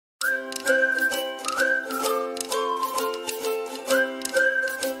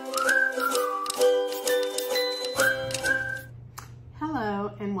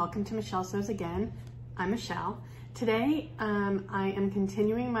welcome to Michelle Sews Again. I'm Michelle. Today I am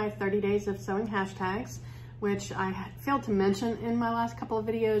continuing my 30 days of sewing hashtags, which I failed to mention in my last couple of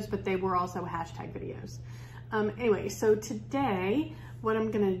videos, but they were also hashtag videos. Anyway, so today what I'm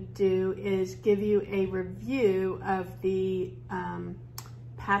gonna do is give you a review of the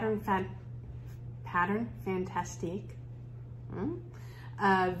Pattern Fantastique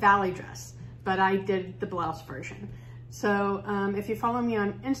Vali Dress, but I did the blouse version. So if you follow me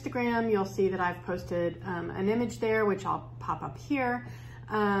on Instagram, you'll see that I've posted an image there, which I'll pop up here.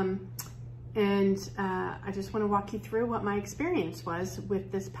 I just want to walk you through what my experience was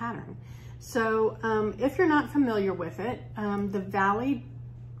with this pattern. So if you're not familiar with it, the Vali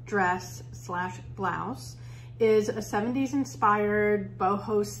Dress / blouse is a 70s inspired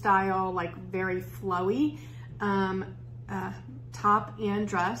boho style, like very flowy top and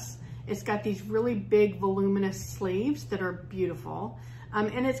dress. It's got these really big voluminous sleeves that are beautiful.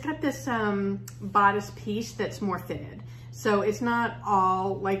 And it's got this bodice piece that's more fitted. So it's not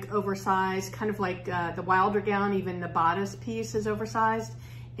all like oversized, kind of like the Wilder gown, even the bodice piece is oversized.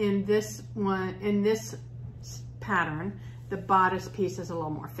 In this one, in this pattern, the bodice piece is a little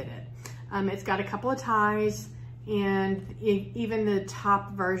more fitted. It's got a couple of ties, and even the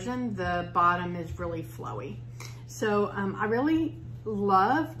top version, the bottom is really flowy. So I really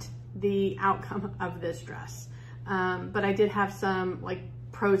loved the outcome of this dress. But I did have some like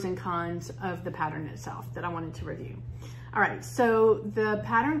pros and cons of the pattern itself that I wanted to review. All right, so the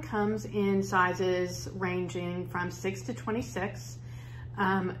pattern comes in sizes ranging from 6 to 26.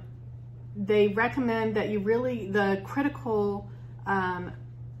 They recommend that you really, the critical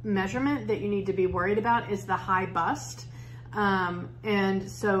measurement that you need to be worried about is the high bust.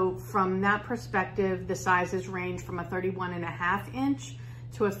 And so from that perspective, the sizes range from a 31.5 inch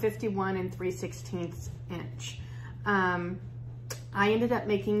to a 51 3/16 inch. I ended up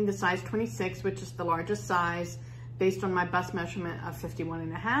making the size 26, which is the largest size, based on my bust measurement of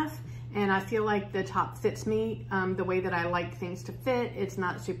 51.5. And I feel like the top fits me the way that I like things to fit. It's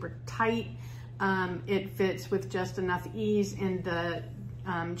not super tight. It fits with just enough ease in the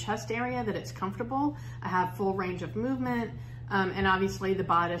chest area that it's comfortable. I have full range of movement. And obviously the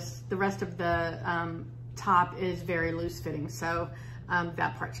bodice, the rest of the top is very loose fitting. So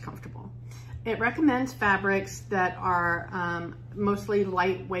that part's comfortable. It recommends fabrics that are mostly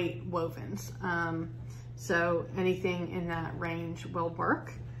lightweight wovens. So anything in that range will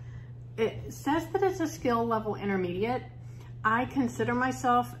work. It says that it's a skill level intermediate. I consider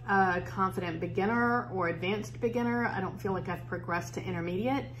myself a confident beginner or advanced beginner. I don't feel like I've progressed to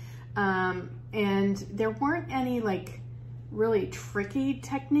intermediate. And there weren't any like really tricky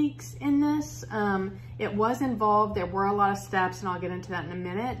techniques in this. It was involved, there were a lot of steps, and I'll get into that in a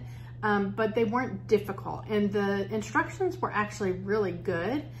minute, but they weren't difficult. And the instructions were actually really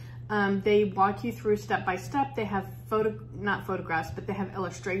good. They walk you through step by step. They have not photographs, but they have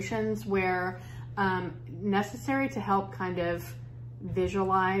illustrations where necessary to help kind of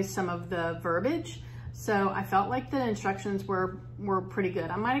visualize some of the verbiage. So I felt like the instructions were pretty good.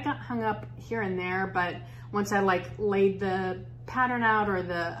 I might have got hung up here and there, but once I like laid the pattern out or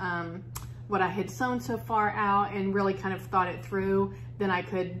the what I had sewn so far out and really kind of thought it through, then I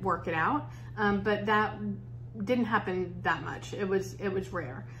could work it out. But that didn't happen that much. It was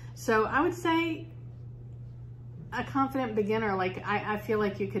rare. So I would say a confident beginner, like I feel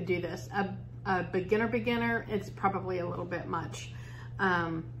like you could do this. A beginner, it's probably a little bit much.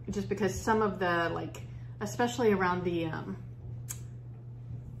 Just because some of the, like, especially around the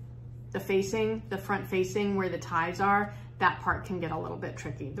front facing where the ties are, that part can get a little bit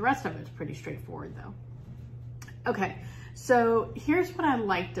tricky. The rest of it's pretty straightforward though. Okay, so here's what I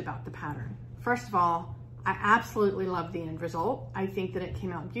liked about the pattern. First of all, I absolutely love the end result. I think that it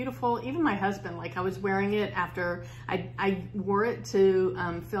came out beautiful. Even my husband, like I was wearing it after I wore it to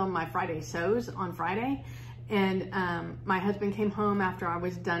film my Friday sews on Friday. And my husband came home after I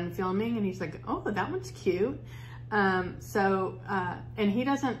was done filming and he's like, oh, that one's cute. And he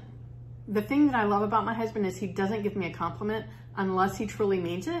doesn't, the thing that I love about my husband is he doesn't give me a compliment unless he truly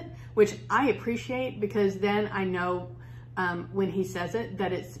means it, which I appreciate because then I know when he says it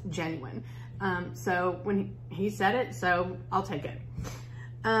that it's genuine. So when he said it, so I'll take it.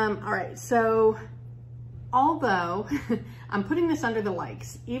 All right, so although I'm putting this under the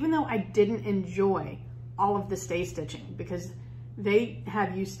likes, even though I didn't enjoy all of the stay stitching because they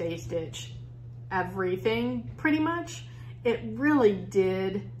have you stay stitch everything pretty much, it really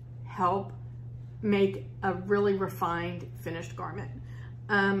did help make a really refined finished garment.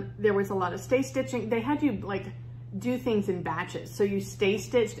 There was a lot of stay stitching. They had you like do things in batches. So you stay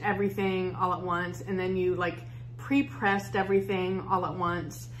stitched everything all at once and then you like pre-pressed everything all at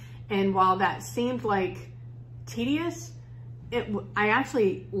once. And while that seemed like tedious, I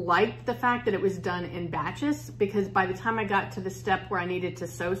actually liked the fact that it was done in batches, because by the time I got to the step where I needed to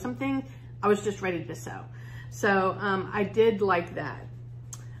sew something, I was just ready to sew. So I did like that.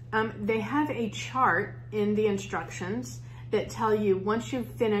 They have a chart in the instructions that tell you once you've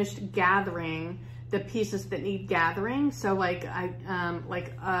finished gathering the pieces that need gathering. So like on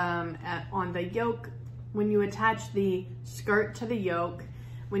the yoke, when you attach the skirt to the yoke,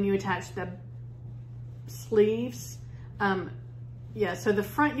 when you attach the sleeves, yeah, so the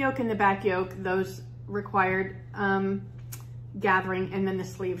front yoke and the back yoke, those required gathering, and then the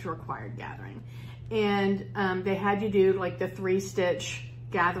sleeves required gathering. And they had you do like the 3-stitch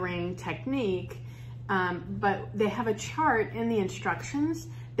gathering technique, but they have a chart in the instructions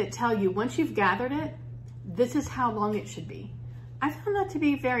that tell you once you've gathered it, this is how long it should be. I found that to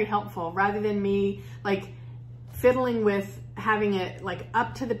be very helpful, rather than me like fiddling with having it like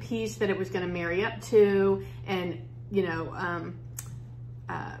up to the piece that it was going to marry up to, and you know,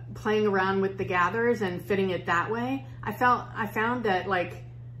 playing around with the gathers and fitting it that way. I found that like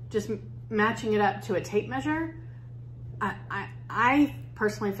just matching it up to a tape measure, I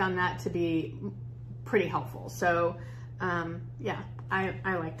personally found that to be pretty helpful. So yeah,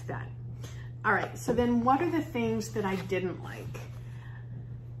 I liked that. All right, so then what are the things that I didn't like?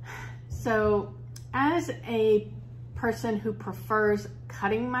 So as a person who prefers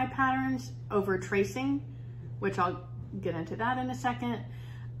cutting my patterns over tracing, which I'll get into that in a second,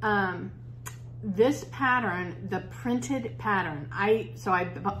 this pattern, the printed pattern, I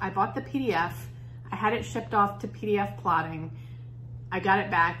bought the PDF, I had it shipped off to PDF Plotting, I got it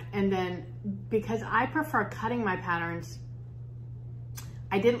back, and then because I prefer cutting my patterns,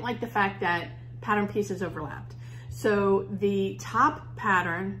 I didn't like the fact that pattern pieces overlapped. So the top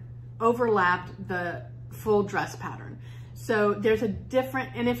pattern overlapped the full dress pattern. So there's a different,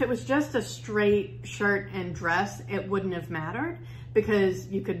 and if it was just a straight shirt and dress, it wouldn't have mattered, because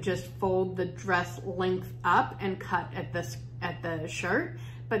you could just fold the dress length up and cut at the shirt,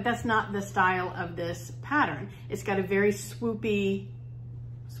 but that's not the style of this pattern. It's got a very swoopy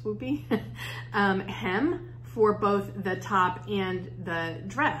hem for both the top and the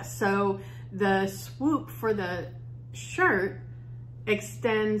dress. So the swoop for the shirt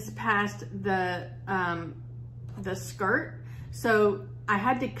extends past the skirt. So I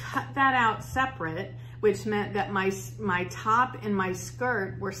had to cut that out separate, which meant that my top and my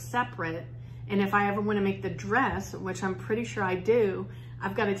skirt were separate. And if I ever want to make the dress, which I'm pretty sure I do,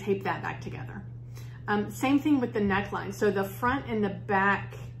 I've got to tape that back together. Same thing with the neckline. So the front and the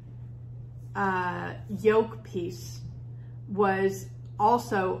back yoke piece was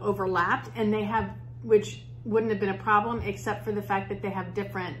also overlapped, and they have, which wouldn't have been a problem except for the fact that they have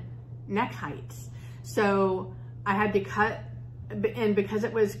different neck heights. So I had to cut, and because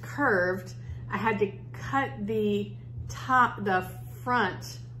it was curved, I had to cut the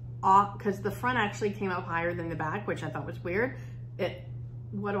front off, because the front actually came up higher than the back, which I thought was weird.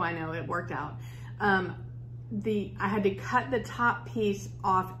 What do I know? It worked out. I had to cut the top piece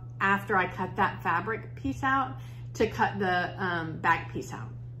off after I cut that fabric piece out to cut the back piece out.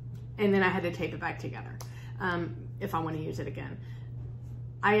 And then I had to tape it back together if I want to use it again.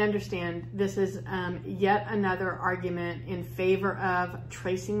 I understand this is yet another argument in favor of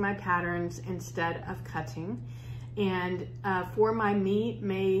tracing my patterns instead of cutting. And for my Me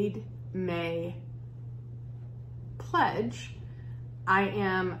Made May pledge, I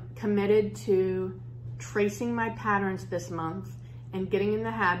am committed to tracing my patterns this month and getting in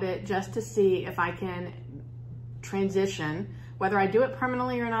the habit just to see if I can transition. Whether I do it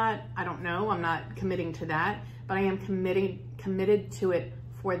permanently or not, I don't know. I'm not committing to that, but I am committed to it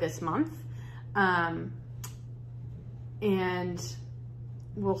for this month. And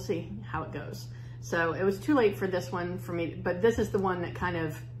we'll see how it goes. So it was too late for this one for me, but this is the one that kind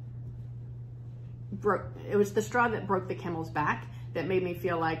of broke. It was the straw that broke the camel's back that made me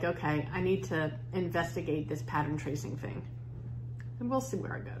feel like, okay, I need to investigate this pattern tracing thing. And we'll see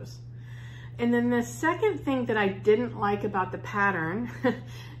where it goes. And then the second thing that I didn't like about the pattern,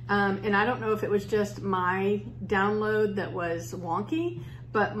 and I don't know if it was just my download that was wonky,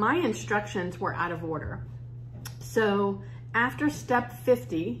 but my instructions were out of order. So after step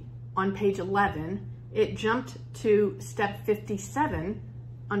 50 on page 11, it jumped to step 57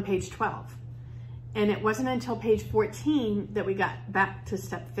 on page 12. And it wasn't until page 14 that we got back to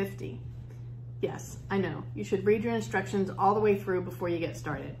step 50. Yes, I know. You should read your instructions all the way through before you get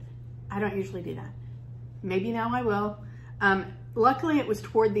started. I don't usually do that. Maybe now I will. Luckily, it was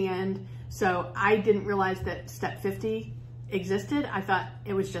toward the end, so I didn't realize that step 50 existed. I thought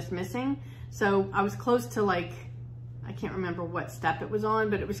it was just missing. So I was close to like I can't remember what step it was on,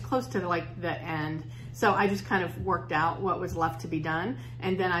 but it was close to like the end. So I just kind of worked out what was left to be done.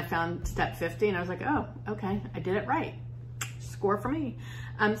 And then I found step 50 and I was like, oh, okay, I did it right. Score for me.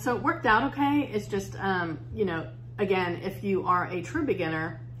 So it worked out okay. It's just, you know, again, if you are a true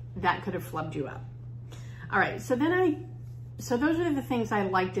beginner, that could have flubbed you up. All right, so those are the things I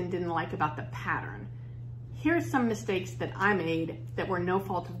liked and didn't like about the pattern. Here's some mistakes that I made that were no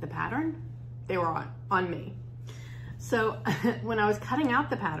fault of the pattern. They were on me. So when I was cutting out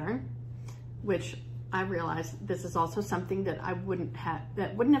the pattern, which I realized this is also something that wouldn't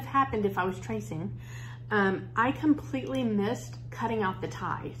have happened if I was tracing, I completely missed cutting out the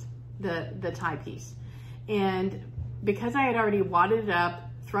ties, the tie piece. And because I had already wadded it up,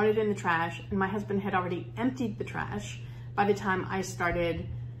 thrown it in the trash, and my husband had already emptied the trash by the time I started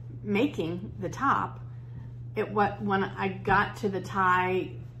making the top, when I got to the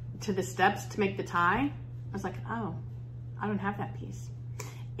tie, to the steps to make the tie, I was like, oh, I don't have that piece.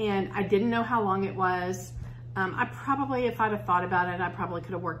 And I didn't know how long it was. I probably, if I'd have thought about it, I probably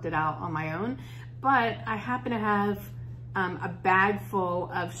could have worked it out on my own. But I happen to have a bag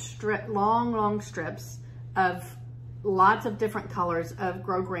full of long strips of lots of different colors of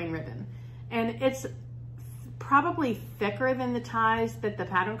grosgrain ribbon. And it's probably thicker than the ties that the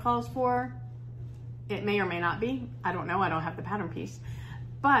pattern calls for. It may or may not be. I don't know. I don't have the pattern piece.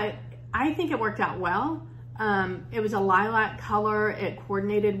 But I think it worked out well. It was a lilac color. It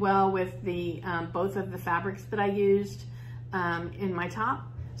coordinated well with the both of the fabrics that I used in my top.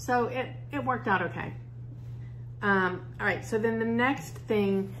 So it worked out okay. All right, so then the next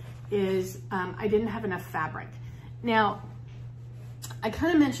thing is I didn't have enough fabric. Now, I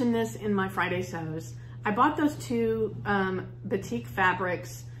kind of mentioned this in my Friday sews. I bought those two batik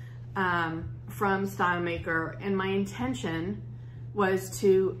fabrics from Style Maker, and my intention was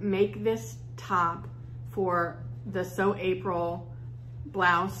to make this top for the Sew April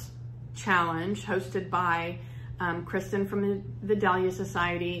blouse challenge hosted by Kristen from the Dahlia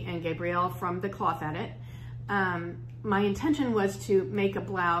Society and Gabrielle from the Cloth Edit. My intention was to make a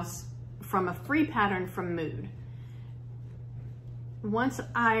blouse from a free pattern from Mood. Once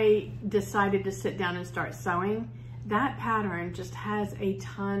I decided to sit down and start sewing, that pattern just has a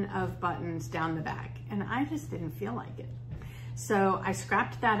ton of buttons down the back, and I just didn't feel like it. So I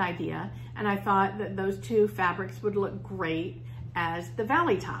scrapped that idea, and I thought that those two fabrics would look great as the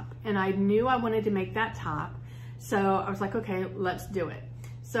Valley top. And I knew I wanted to make that top, so I was like, okay, let's do it.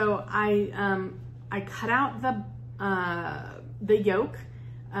 So I cut out the yoke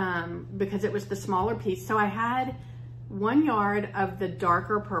because it was the smaller piece. So I had 1 yard of the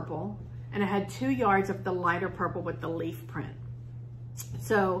darker purple, and I had 2 yards of the lighter purple with the leaf print.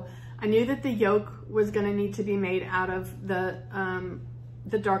 So I knew that the yoke was gonna need to be made out of the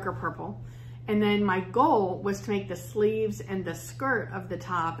darker purple. And then my goal was to make the sleeves and the skirt of the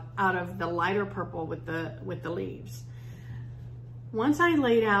top out of the lighter purple with the leaves. Once I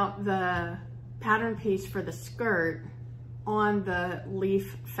laid out the pattern piece for the skirt on the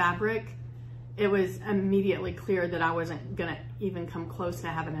leaf fabric, it was immediately clear that I wasn't gonna even come close to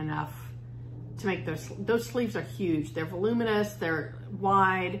having enough to make those sleeves are huge. They're voluminous, they're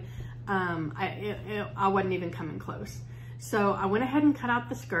wide. I wasn't even coming close. So I went ahead and cut out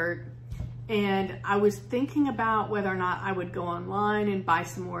the skirt, and I was thinking about whether or not I would go online and buy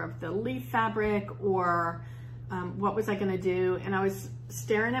some more of the leaf fabric, or what was I gonna do? And I was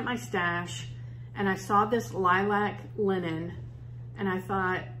staring at my stash, and I saw this lilac linen, and I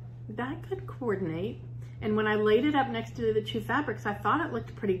thought, that could coordinate. And when I laid it up next to the two fabrics, I thought it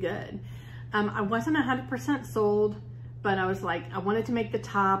looked pretty good. I wasn't 100% sold, but I was like, I wanted to make the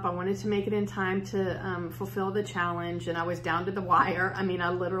top. I wanted to make it in time to fulfill the challenge, and I was down to the wire. I mean, I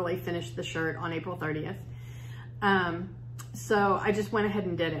literally finished the shirt on April 30th. So I just went ahead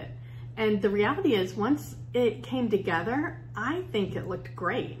and did it. And the reality is, once it came together, I think it looked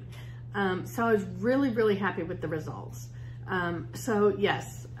great. So I was really, really happy with the results. So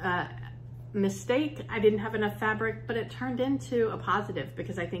yes, mistake, I didn't have enough fabric, but it turned into a positive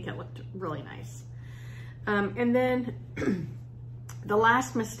because I think it looked really nice. And then the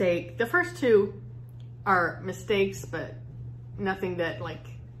last mistake, the first two are mistakes, but nothing that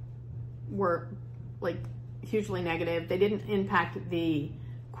were hugely negative. They didn't impact the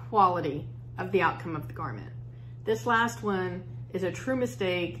quality of the outcome of the garment. This last one is a true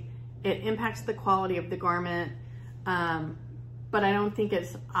mistake. It impacts the quality of the garment, but I don't think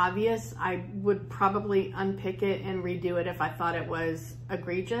it's obvious. I would probably unpick it and redo it if I thought it was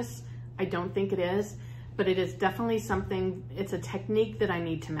egregious. I don't think it is, but it is definitely something, it's a technique that I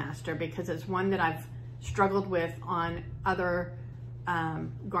need to master because it's one that I've struggled with on other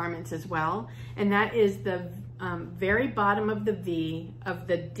garments as well. And that is the very bottom of the V, of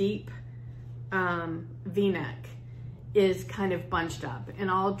the deep V-neck, is kind of bunched up.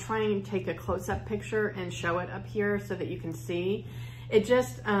 And I'll try and take a close-up picture and show it up here so that you can see. It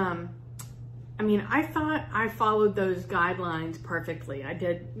just, I mean, I thought I followed those guidelines perfectly. I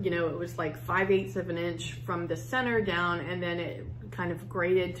did, you know, it was like 5/8 of an inch from the center down, and then it kind of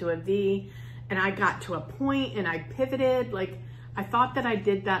graded to a V, and I got to a point and I pivoted. Like, I thought that I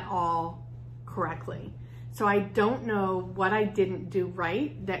did that all correctly. So I don't know what I didn't do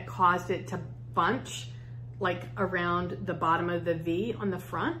right that caused it to bunch like around the bottom of the V on the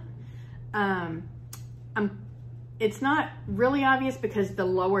front. It's not really obvious because the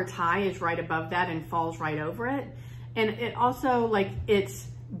lower tie is right above that and falls right over it. And it also, like, it's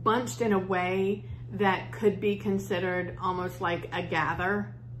bunched in a way that could be considered almost like a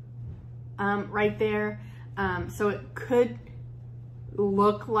gather right there. So it could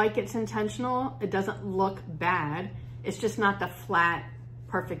look like it's intentional. It doesn't look bad. It's just not the flat,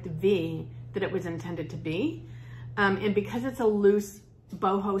 perfect V that it was intended to be. And because it's a loose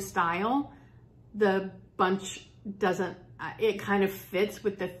boho style, the bunch doesn't, it kind of fits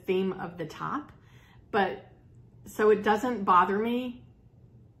with the theme of the top, but so it doesn't bother me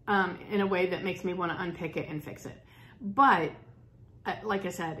in a way that makes me want to unpick it and fix it. But like I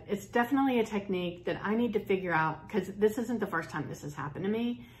said, it's definitely a technique that I need to figure out, because this isn't the first time this has happened to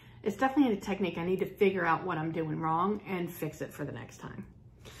me. It's definitely a technique I need to figure out what I'm doing wrong and fix it for the next time.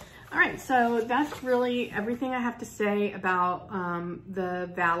 All right, so that's really everything I have to say about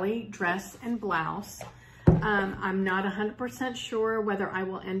the Vali dress and blouse. I'm not 100% sure whether I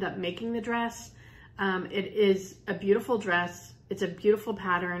will end up making the dress. It is a beautiful dress. It's a beautiful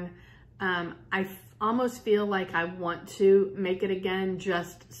pattern. I almost feel like I want to make it again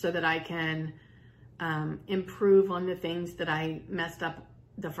just so that I can improve on the things that I messed up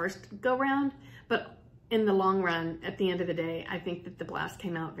the first go round. But in the long run, at the end of the day, I think that the blouse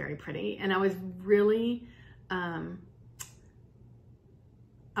came out very pretty. And I was really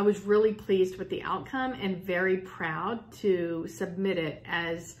pleased with the outcome and very proud to submit it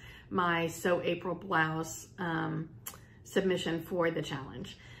as my Sew April blouse submission for the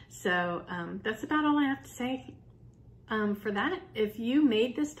challenge. So that's about all I have to say for that. If you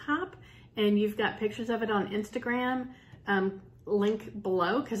made this top and you've got pictures of it on Instagram, link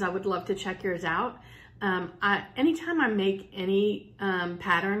below, because I would love to check yours out. Anytime I make any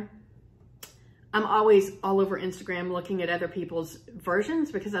pattern, I'm always all over Instagram looking at other people's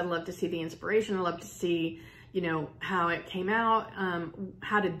versions because I love to see the inspiration. I love to see, you know, how it came out,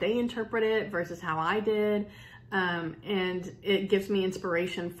 how did they interpret it versus how I did. And it gives me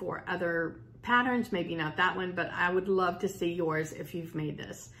inspiration for other patterns, maybe not that one, but I would love to see yours if you've made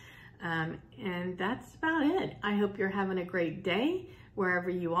this. And that's about it. I hope you're having a great day wherever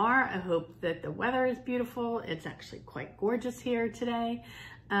you are. I hope that the weather is beautiful. It's actually quite gorgeous here today.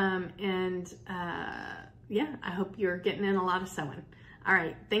 Yeah, I hope you're getting in a lot of sewing. All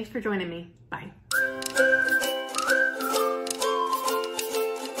right, thanks for joining me. Bye.